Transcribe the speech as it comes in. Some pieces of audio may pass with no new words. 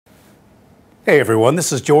Hey everyone,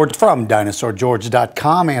 this is George from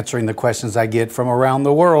DinosaurGeorge.com answering the questions I get from around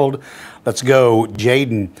the world. Let's go.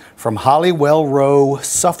 Jayden from Hollywell Row,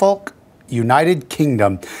 Suffolk, United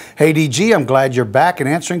Kingdom. Hey DG, I'm glad you're back and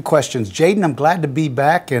answering questions. Jayden, I'm glad to be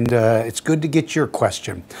back and it's good to get your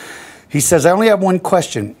question. He says, I only have one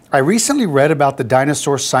question. I recently read about the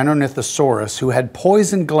dinosaur Sinornithosaurus who had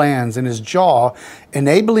poison glands in his jaw,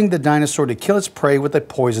 enabling the dinosaur to kill its prey with a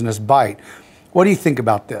poisonous bite. What do you think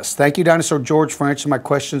about this? Thank you, Dinosaur George, for answering my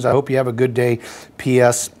questions. I hope you have a good day.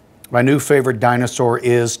 P.S. My new favorite dinosaur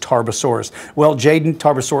is Tarbosaurus. Well, Jayden,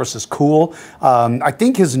 Tarbosaurus is cool. I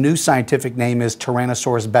think his new scientific name is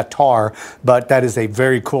Tyrannosaurus betar, but that is a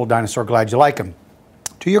very cool dinosaur. Glad you like him.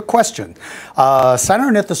 To your question,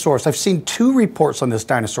 Sinornithosaurus, I've seen two reports on this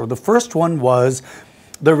dinosaur. The first one was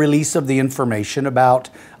the release of the information about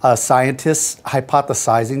scientists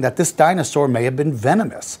hypothesizing that this dinosaur may have been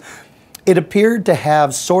venomous. It appeared to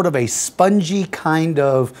have sort of a spongy kind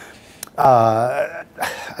of, I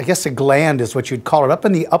guess a gland is what you'd call it, up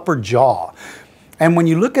in the upper jaw. And when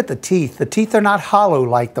you look at the teeth are not hollow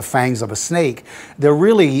like the fangs of a snake. They're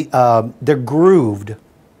really, they're grooved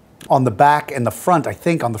on the back and the front, I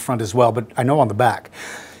think on the front as well, but I know on the back.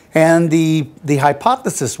 And the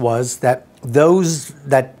hypothesis was that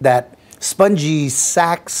that spongy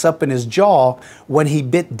sacs up in his jaw, when he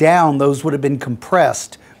bit down, those would have been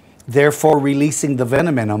compressed, therefore releasing the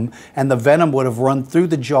venom in them, and the venom would have run through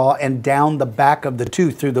the jaw and down the back of the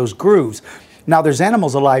tooth through those grooves. Now, there's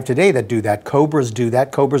animals alive today that do that. Cobras do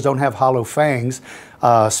that. Cobras don't have hollow fangs.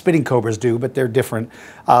 Spitting cobras do, but they're different.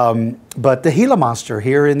 But the Gila monster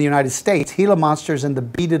here in the United States, Gila monsters and the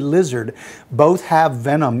beaded lizard both have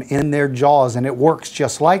venom in their jaws, and it works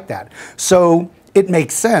just like that. So it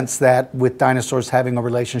makes sense that with dinosaurs having a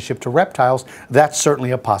relationship to reptiles, that's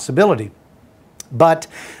certainly a possibility. But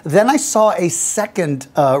then I saw a second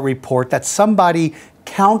report that somebody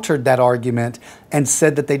countered that argument and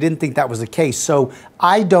said that they didn't think that was the case. So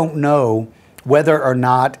I don't know whether or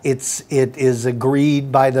not it is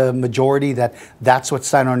agreed by the majority that that's what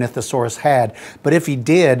Sinornithosaurus had. But if he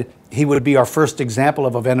did, he would be our first example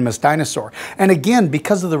of a venomous dinosaur. And again,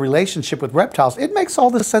 because of the relationship with reptiles, it makes all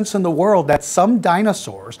the sense in the world that some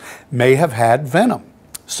dinosaurs may have had venom.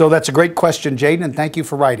 So that's a great question, Jayden, and thank you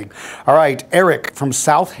for writing. All right, ERYK from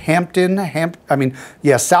Southampton,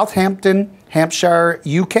 Southampton, Hampshire,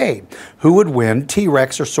 UK. Who would win,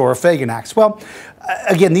 T-Rex or Saurophaganax? Well,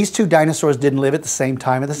 again, these two dinosaurs didn't live at the same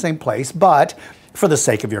time at the same place, but for the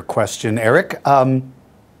sake of your question, ERYK,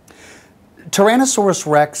 Tyrannosaurus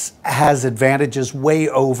rex has advantages way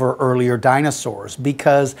over earlier dinosaurs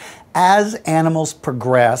because as animals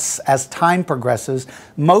progress, as time progresses,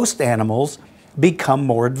 most animals become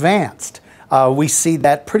more advanced. We see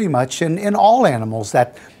that pretty much in all animals,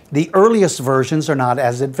 that the earliest versions are not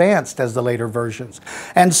as advanced as the later versions.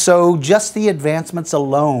 And so just the advancements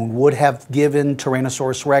alone would have given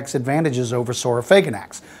Tyrannosaurus rex advantages over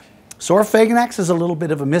Saurophaganax. Saurophaganax is a little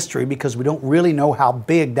bit of a mystery because we don't really know how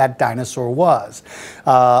big that dinosaur was.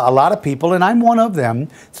 A lot of people, and I'm one of them,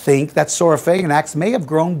 think that Saurophaganax may have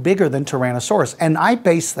grown bigger than Tyrannosaurus. And I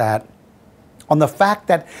base that on the fact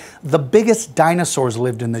that the biggest dinosaurs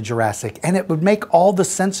lived in the Jurassic, and it would make all the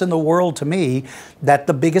sense in the world to me that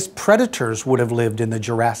the biggest predators would have lived in the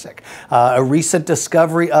Jurassic. A recent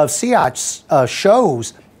discovery of sea ice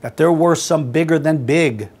shows that there were some bigger than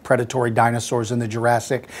big predatory dinosaurs in the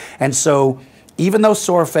Jurassic. And so even though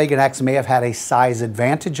Saurophaganax may have had a size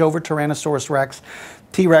advantage over Tyrannosaurus rex,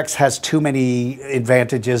 T-Rex has too many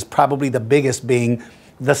advantages, probably the biggest being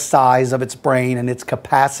the size of its brain and its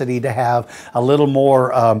capacity to have a little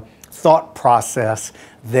more thought process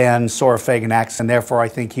than Saurophaganax, and therefore I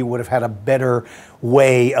think he would have had a better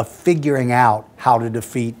way of figuring out how to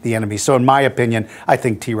defeat the enemy. So in my opinion, I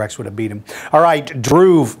think T-Rex would have beat him. All right,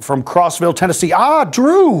 DHRUV from Crossville, Tennessee. Ah,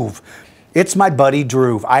 DHRUV! It's my buddy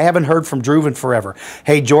DHRUV. I haven't heard from DHRUV in forever.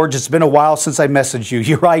 Hey George, it's been a while since I messaged you.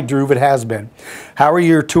 You're right, DHRUV, it has been. How are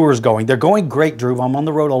your tours going? They're going great, DHRUV. I'm on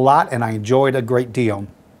the road a lot and I enjoyed a great deal.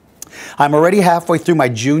 I'm already halfway through my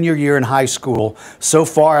junior year in high school. So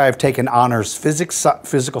far, I've taken honors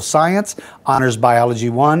physical science, honors biology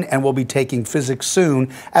 1, and will be taking physics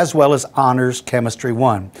soon, as well as honors chemistry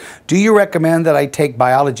 1. Do you recommend that I take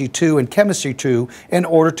biology 2 and chemistry 2 in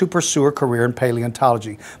order to pursue a career in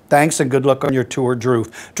paleontology? Thanks and good luck on your tour, DHRUV.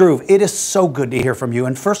 DHRUV, it is so good to hear from you.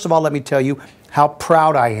 And first of all, let me tell you how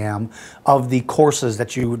proud I am of the courses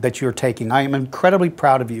that you're taking. I am incredibly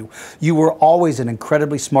proud of you. You were always an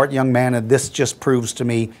incredibly smart young man, and this just proves to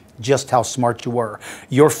me just how smart you were.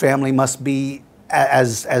 Your family must be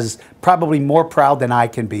as probably more proud than I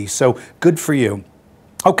can be, so good for you.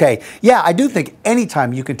 Okay, yeah, I do think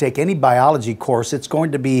anytime you can take any biology course, it's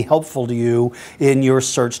going to be helpful to you in your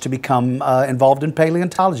search to become involved in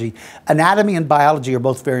paleontology. Anatomy and biology are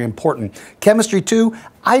both very important. Chemistry too,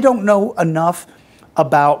 I don't know enough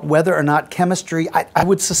about whether or not chemistry, I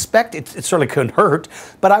would suspect, it certainly couldn't hurt,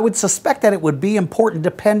 but I would suspect that it would be important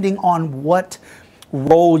depending on what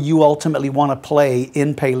role you ultimately want to play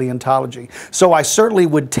in paleontology. So I certainly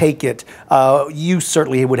would take it. You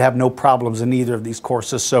certainly would have no problems in either of these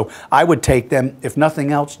courses, so I would take them, if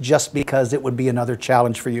nothing else, just because it would be another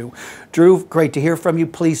challenge for you. Drew, great to hear from you.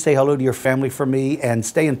 Please say hello to your family for me and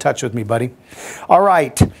stay in touch with me, buddy. All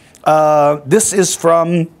right, this is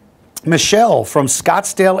from Michelle from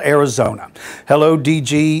Scottsdale, Arizona. Hello,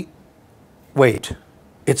 DG. Wait,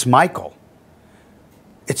 it's Michael.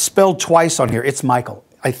 It's spelled twice on here. It's Michael.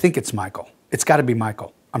 I think it's Michael. It's got to be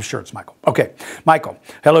Michael. I'm sure it's Michael. Okay, Michael.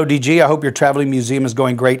 Hello, DG. I hope your traveling museum is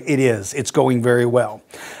going great. It is. It's going very well.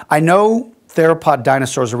 I know theropod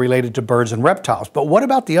dinosaurs are related to birds and reptiles, but what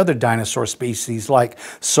about the other dinosaur species like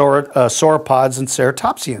sauropods and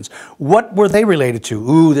ceratopsians? What were they related to?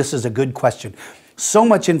 Ooh, this is a good question. So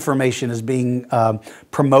much information is being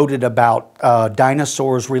promoted about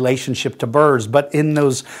dinosaurs' relationship to birds, but in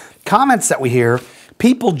those comments that we hear,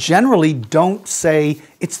 people generally don't say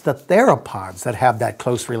it's the theropods that have that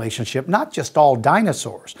close relationship, not just all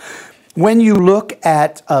dinosaurs. When you look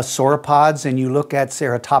at sauropods and you look at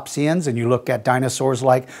ceratopsians and you look at dinosaurs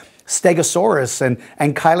like Stegosaurus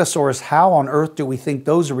and Kylosaurus, how on earth do we think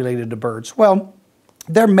those are related to birds? Well,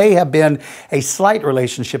 there may have been a slight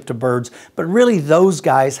relationship to birds, but really those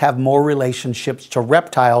guys have more relationships to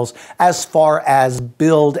reptiles as far as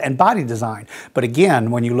build and body design. But again,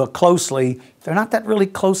 when you look closely, they're not that really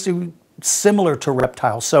closely similar to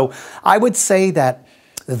reptiles. So I would say that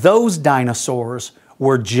those dinosaurs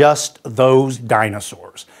were just those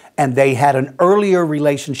dinosaurs. And they had an earlier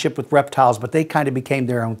relationship with reptiles, but they kind of became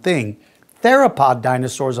their own thing. Theropod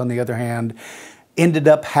dinosaurs, on the other hand, ended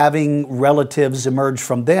up having relatives emerge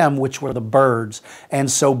from them, which were the birds.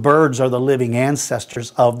 And so birds are the living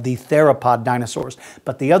ancestors of the theropod dinosaurs.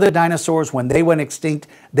 But the other dinosaurs, when they went extinct,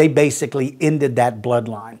 they basically ended that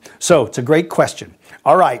bloodline. So it's a great question.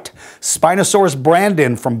 All right, Spinosaurus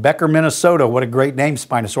Brandon from Becker, Minnesota. What a great name,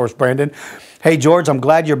 Spinosaurus Brandon. Hey, George, I'm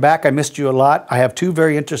glad you're back. I missed you a lot. I have two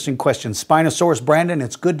very interesting questions. Spinosaurus Brandon,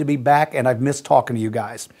 it's good to be back, and I've missed talking to you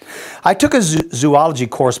guys. I took a zoology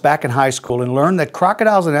course back in high school and learned that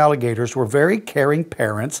crocodiles and alligators were very caring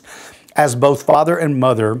parents, as both father and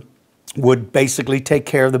mother would basically take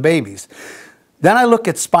care of the babies. Then I look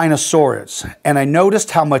at Spinosaurus, and I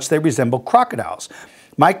noticed how much they resemble crocodiles.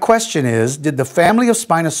 My question is, did the family of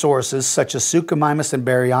Spinosauruses, such as Suchomimus and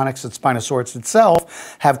Baryonyx and Spinosaurus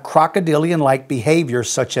itself, have crocodilian-like behaviors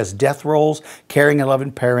such as death rolls, caring and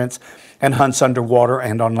loving parents, and hunts underwater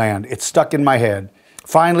and on land? It's stuck in my head.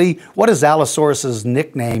 Finally, what is Allosaurus's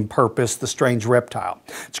nickname purpose, the strange reptile?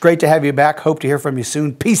 It's great to have you back. Hope to hear from you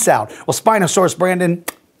soon. Peace out. Well, Spinosaurus Brandon,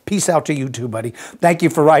 peace out to you too, buddy. Thank you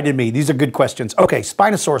for writing me. These are good questions. Okay,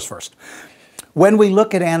 Spinosaurus first. When we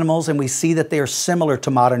look at animals and we see that they are similar to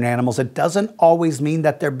modern animals, it doesn't always mean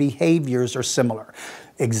that their behaviors are similar.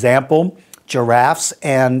 Example, giraffes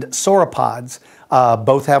and sauropods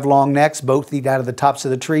both have long necks, both eat out of the tops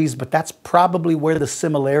of the trees, but that's probably where the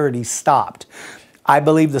similarities stopped. I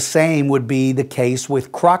believe the same would be the case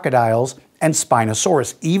with crocodiles and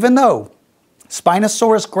Spinosaurus, even though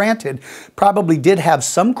Spinosaurus, granted, probably did have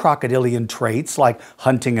some crocodilian traits like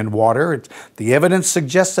hunting in water. The evidence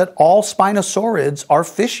suggests that all Spinosaurids are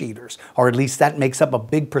fish eaters, or at least that makes up a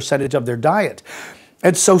big percentage of their diet.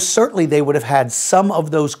 And so certainly they would have had some of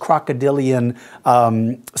those crocodilian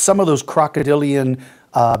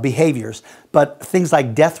behaviors. But things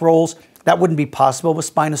like death rolls, that wouldn't be possible with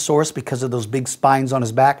Spinosaurus because of those big spines on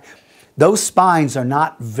his back. Those spines are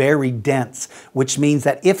not very dense, which means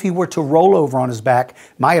that if he were to roll over on his back,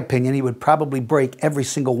 my opinion, he would probably break every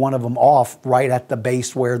single one of them off right at the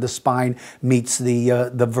base where the spine meets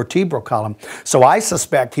the vertebral column. So I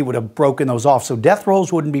suspect he would have broken those off. So death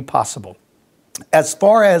rolls wouldn't be possible. As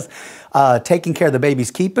far as taking care of the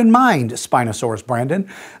babies, keep in mind, Spinosaurus Brandon,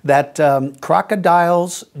 that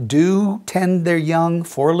crocodiles do tend their young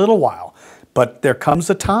for a little while. But there comes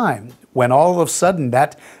a time when all of a sudden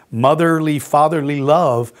that motherly, fatherly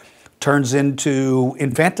love turns into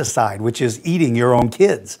infanticide, which is eating your own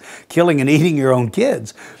kids, killing and eating your own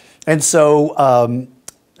kids. And so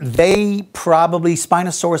they probably,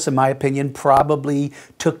 Spinosaurus, in my opinion, probably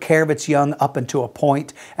took care of its young up until a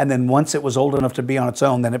point, and then once it was old enough to be on its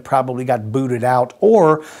own, then it probably got booted out,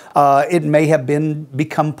 or it may have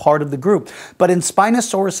become part of the group. But in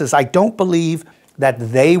Spinosauruses, I don't believe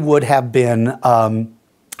that they would have been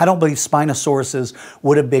I don't believe Spinosauruses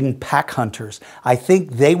would have been pack hunters. I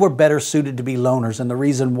think they were better suited to be loners. And the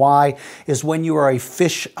reason why is when you are a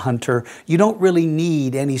fish hunter, you don't really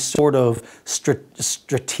need any sort of strategy.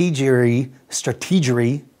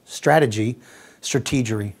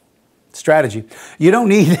 You don't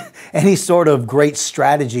need any sort of great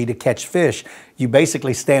strategy to catch fish. You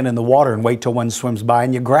basically stand in the water and wait till one swims by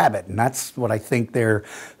and you grab it. And that's what I think their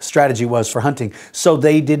strategy was for hunting. So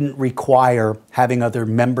they didn't require having other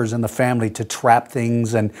members in the family to trap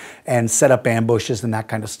things and set up ambushes and that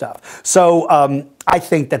kind of stuff. So I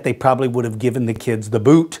think that they probably would have given the kids the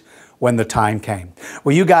boot when the time came.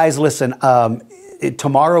 Well, you guys, listen,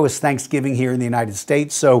 tomorrow is Thanksgiving here in the United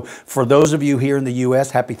States. So for those of you here in the U.S.,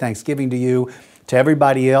 happy Thanksgiving to you. To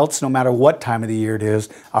everybody else, no matter what time of the year it is,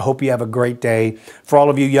 I hope you have a great day. For all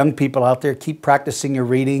of you young people out there, keep practicing your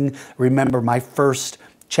reading. Remember, my first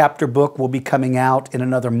chapter book will be coming out in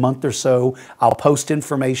another month or so. I'll post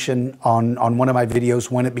information on one of my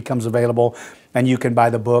videos when it becomes available, and you can buy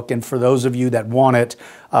the book. And for those of you that want it,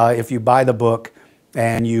 if you buy the book,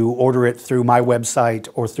 and you order it through my website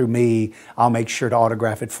or through me, I'll make sure to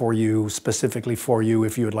autograph it for you, specifically for you,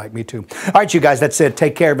 if you would like me to. All right, you guys, that's it.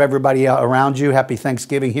 Take care of everybody around you. Happy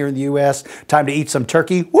Thanksgiving here in the U.S. Time to eat some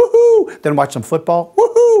turkey. Woohoo! Then watch some football.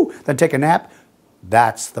 Woohoo! Then take a nap.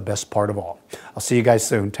 That's the best part of all. I'll see you guys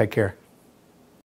soon. Take care.